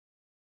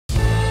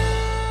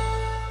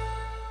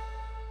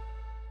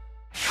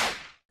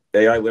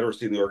AI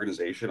literacy in the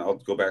organization, I'll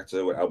go back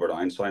to what Albert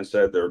Einstein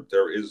said,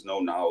 there is no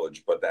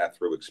knowledge but that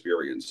through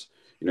experience.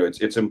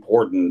 It's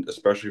important,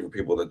 especially for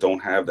people that don't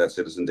have that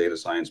citizen data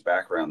science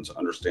background, to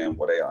understand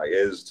what AI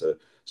is, to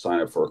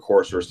sign up for a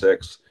course or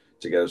six,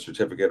 to get a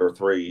certificate or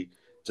three,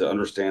 to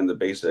understand the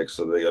basics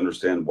so they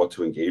understand what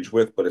to engage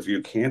with. But if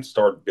you can't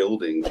start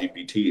building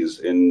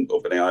GPTs in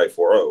OpenAI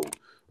 4.0,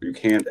 you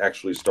can't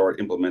actually start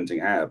implementing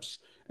apps,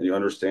 and you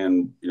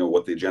understand,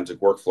 what the agentic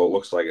workflow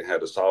looks like and how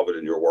to solve it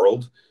in your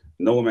world,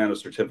 no amount of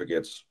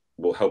certificates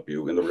will help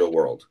you in the real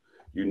world.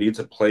 You need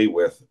to play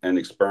with and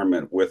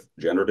experiment with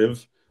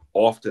generative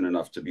often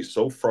enough to be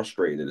so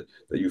frustrated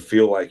that you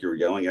feel like you're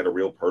yelling at a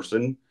real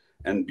person,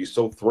 and be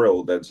so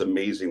thrilled that it's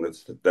amazing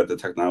that the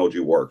technology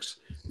works.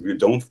 If you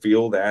don't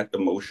feel that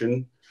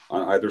emotion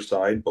on either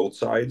side, both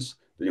sides,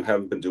 then you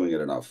haven't been doing it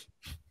enough.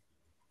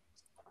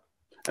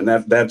 And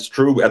that's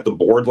true at the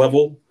board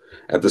level,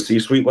 at the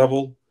C-suite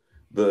level,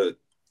 the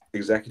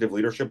executive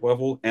leadership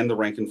level, and the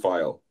rank and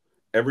file.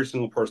 Every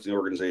single person in the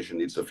organization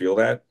needs to feel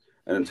that.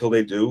 And until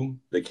they do,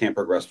 they can't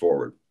progress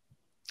forward.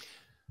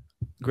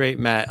 Great,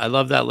 Matt. I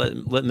love that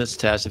litmus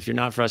test. If you're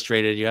not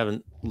frustrated, you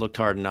haven't looked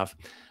hard enough.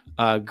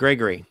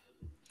 Gregory.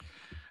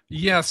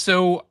 Yeah.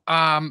 So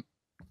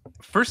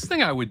first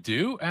thing I would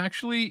do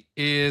actually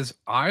is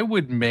I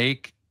would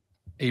make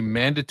a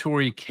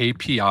mandatory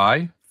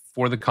KPI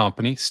for the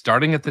company,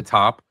 starting at the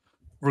top,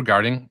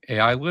 regarding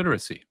AI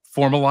literacy.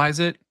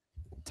 Formalize it,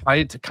 tie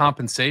it to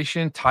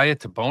compensation, tie it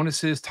to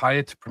bonuses, tie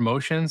it to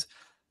promotions.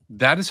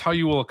 That is how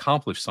you will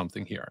accomplish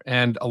something here.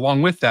 And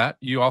along with that,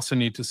 you also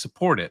need to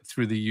support it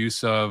through the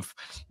use of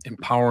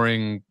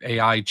empowering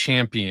AI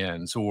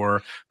champions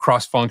or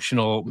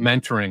cross-functional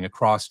mentoring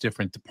across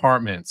different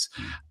departments.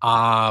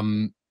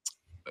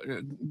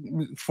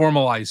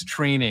 Formalized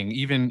training,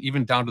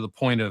 even down to the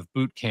point of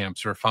boot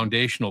camps or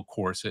foundational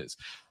courses.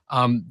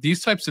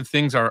 These types of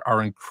things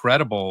are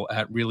incredible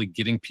at really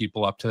getting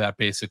people up to that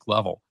basic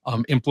level.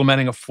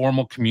 Implementing a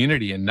formal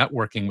community and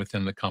networking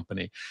within the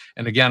company.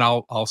 And again,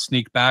 I'll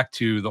sneak back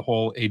to the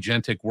whole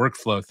agentic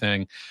workflow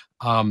thing.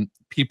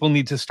 People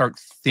need to start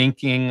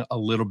thinking a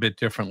little bit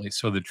differently.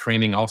 So the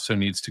training also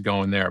needs to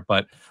go in there.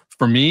 But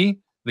for me,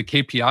 the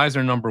KPIs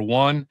are number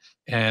one.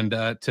 And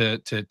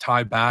to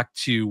tie back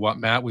to what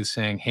Matt was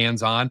saying,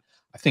 hands-on,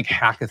 I think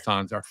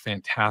hackathons are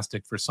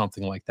fantastic for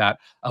something like that,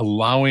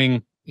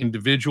 allowing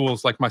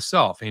individuals like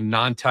myself, a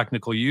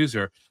non-technical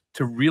user,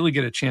 to really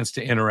get a chance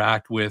to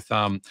interact with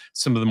some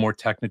of the more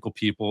technical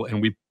people,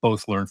 and we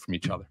both learn from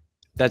each other.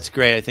 That's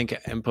great. I think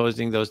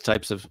imposing those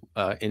types of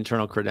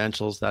internal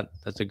credentials,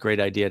 that's a great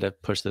idea to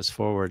push this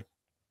forward.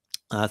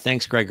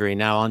 Thanks, Gregory.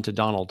 Now on to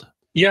Donald.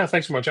 Yeah,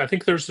 thanks so much. I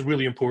think there's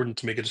really important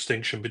to make a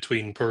distinction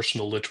between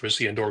personal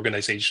literacy and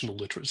organizational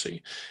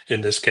literacy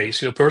in this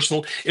case.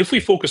 If we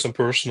focus on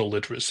personal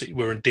literacy,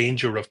 we're in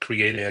danger of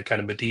creating a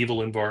kind of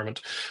medieval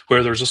environment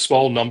where there's a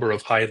small number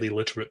of highly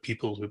literate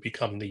people who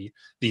become the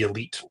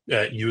elite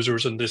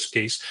users in this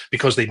case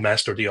because they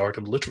master the art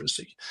of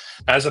literacy,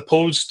 as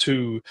opposed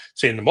to,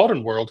 say, in the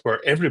modern world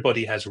where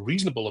everybody has a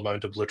reasonable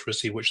amount of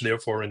literacy, which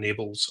therefore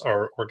enables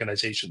our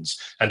organizations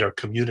and our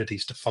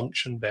communities to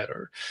function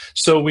better.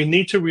 So we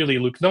need to really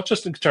look not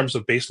just in terms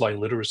of baseline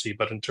literacy,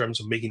 but in terms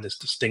of making this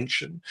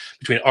distinction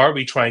between, are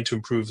we trying to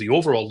improve the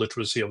overall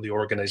literacy of the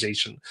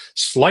organization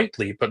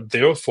slightly, but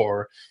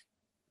therefore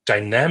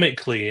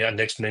dynamically and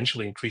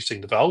exponentially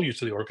increasing the value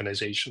to the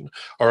organization,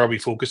 or are we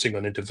focusing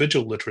on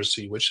individual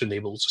literacy, which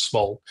enables a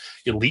small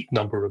elite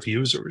number of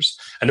users?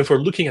 And if we're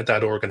looking at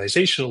that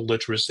organizational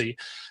literacy,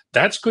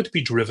 that's going to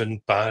be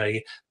driven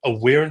by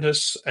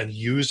awareness and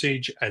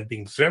usage and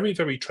being very,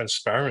 very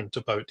transparent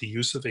about the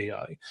use of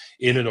AI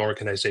in an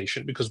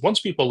organization. Because once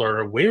people are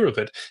aware of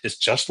it, it's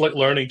just like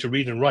learning to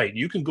read and write.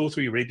 You can go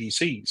through your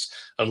ABCs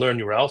and learn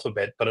your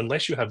alphabet, but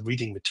unless you have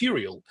reading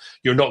material,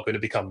 you're not going to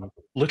become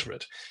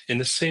literate. In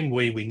the same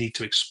way, we need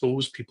to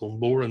expose people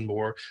more and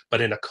more,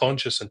 but in a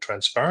conscious and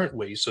transparent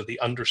way, so they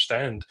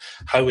understand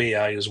how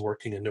AI is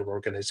working in their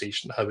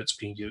organization, how it's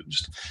being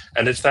used.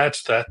 And it's that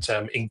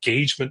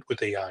engagement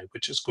with AI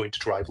which is going to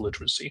drive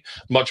literacy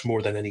much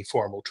more than any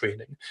formal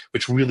training,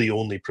 which really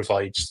only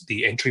provides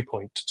the entry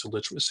point to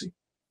literacy.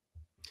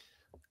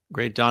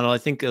 Great, Donald. I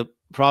think a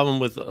problem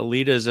with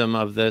elitism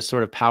of the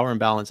sort of power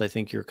imbalance I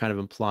think you're kind of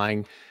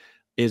implying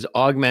is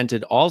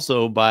augmented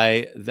also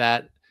by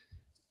that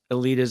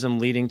elitism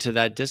leading to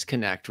that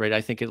disconnect, right?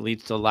 I think it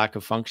leads to a lack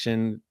of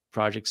function.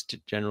 Projects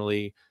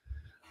generally,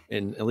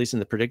 at least in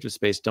the predictive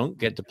space, don't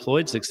get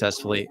deployed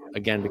successfully,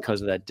 again,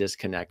 because of that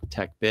disconnect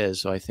tech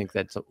biz. So I think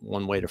that's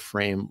one way to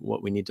frame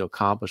what we need to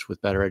accomplish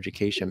with better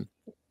education.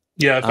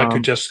 Yeah, if I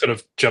could just kind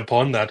of jump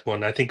on that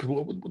one. I think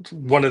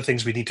one of the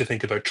things we need to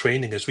think about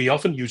training is we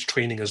often use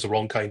training as the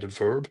wrong kind of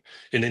verb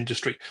in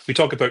industry. We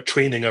talk about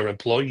training our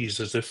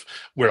employees as if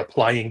we're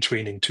applying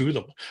training to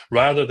them,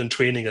 rather than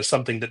training as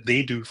something that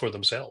they do for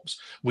themselves.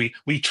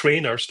 We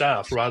train our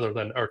staff rather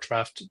than our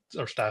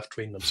staff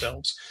train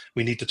themselves.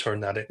 We need to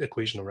turn that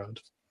equation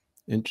around.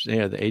 Interesting.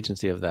 Yeah, the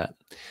agency of that.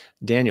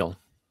 Daniel.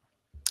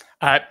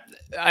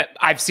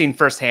 I've seen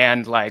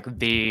firsthand like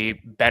the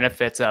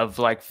benefits of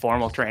like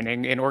formal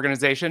training in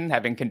organization,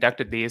 having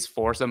conducted these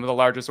for some of the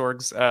largest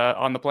orgs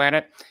on the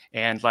planet,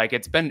 and like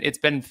it's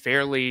been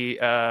fairly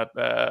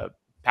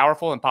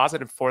powerful and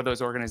positive for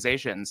those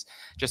organizations,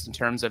 just in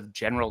terms of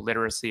general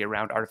literacy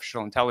around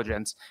artificial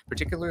intelligence,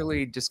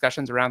 particularly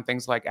discussions around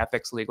things like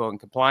ethics, legal, and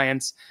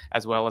compliance,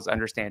 as well as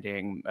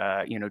understanding,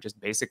 just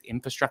basic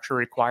infrastructure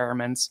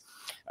requirements.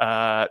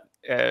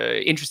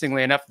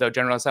 Interestingly enough, though,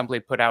 General Assembly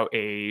put out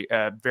a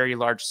very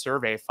large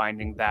survey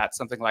finding that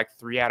something like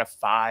 3 out of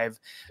 5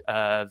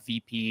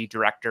 VP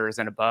directors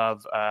and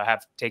above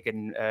have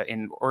taken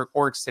in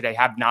orgs today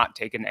have not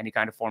taken any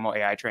kind of formal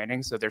AI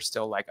training. So there's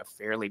still like a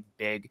fairly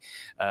big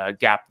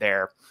gap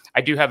there.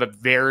 I do have a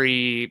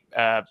very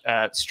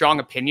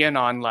strong opinion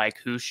on like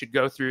who should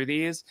go through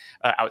these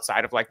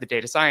outside of like the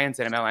data science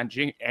and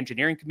ML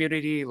engineering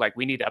community. Like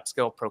we need to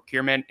upskill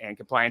procurement and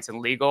compliance and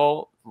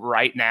legal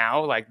right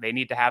now. Like they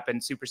need to happen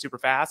super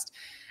fast.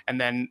 And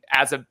then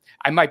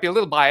I might be a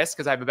little biased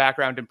because I have a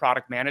background in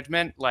product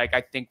management. Like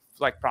I think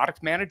like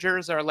product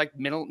managers are like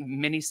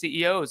mini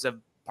CEOs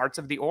of parts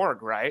of the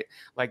org, right?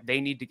 Like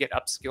they need to get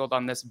upskilled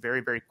on this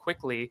very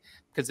quickly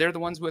because they're the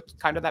ones with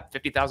kind of that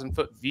 50,000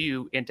 foot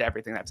view into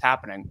everything that's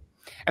happening.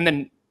 And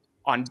then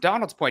on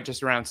Donald's point,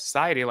 just around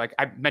society, like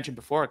I mentioned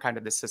before, kind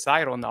of the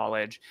societal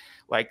knowledge,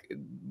 like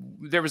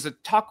there was a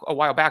talk a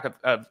while back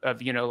of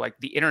like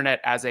the internet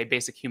as a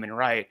basic human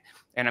right.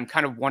 And I'm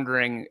kind of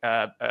wondering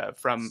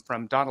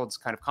from Donald's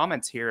kind of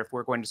comments here, if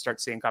we're going to start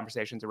seeing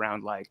conversations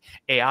around like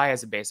AI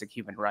as a basic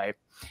human right.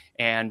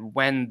 And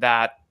when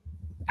that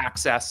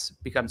access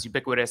becomes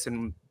ubiquitous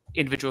and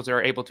individuals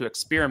are able to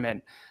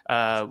experiment,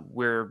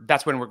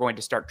 that's when we're going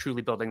to start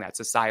truly building that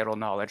societal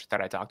knowledge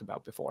that I talked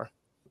about before.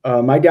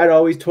 My dad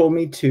always told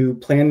me to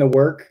plan the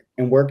work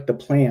and work the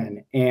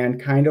plan. And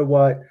kind of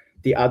what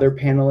the other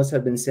panelists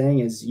have been saying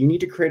is you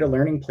need to create a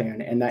learning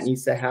plan, and that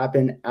needs to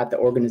happen at the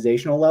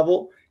organizational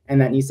level,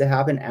 and that needs to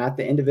happen at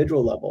the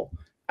individual level.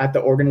 At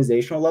the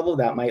organizational level,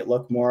 that might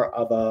look more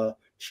of a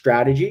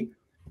strategy,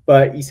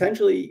 but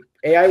essentially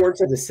AI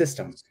works as a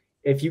system.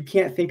 If you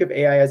can't think of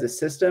AI as a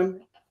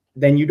system,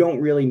 then you don't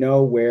really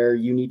know where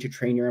you need to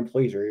train your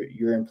employees, or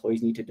your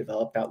employees need to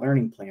develop that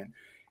learning plan.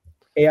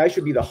 AI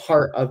should be the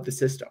heart of the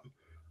system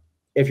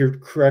if you're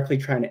correctly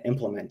trying to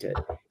implement it.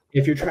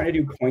 If you're trying to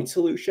do point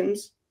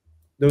solutions,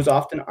 those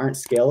often aren't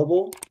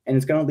scalable, and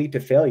it's going to lead to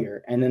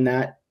failure. And then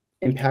that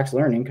impacts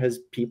learning because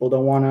people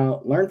don't want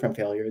to learn from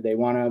failure. They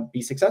want to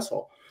be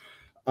successful.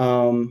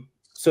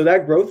 So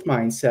that growth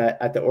mindset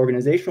at the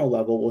organizational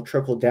level will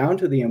trickle down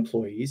to the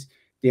employees.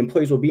 The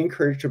employees will be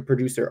encouraged to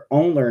produce their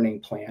own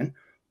learning plan.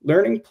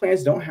 Learning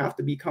plans don't have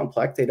to be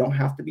complex. They don't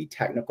have to be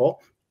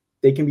technical.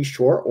 They can be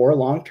short or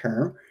long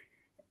term.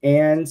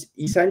 And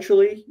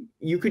essentially,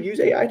 you could use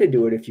AI to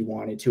do it if you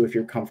wanted to, if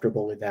you're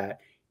comfortable with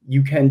that.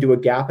 You can do a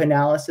gap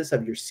analysis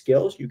of your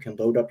skills. You can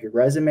load up your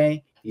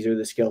resume. These are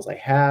the skills I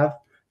have.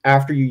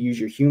 After you use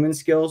your human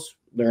skills,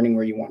 learning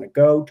where you want to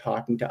go,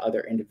 talking to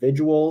other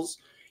individuals,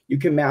 you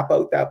can map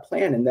out that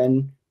plan, and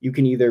then you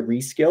can either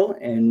reskill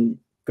and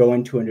go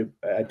into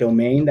a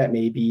domain that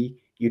maybe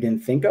you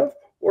didn't think of,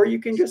 or you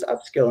can just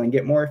upskill and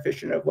get more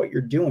efficient at what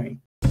you're doing.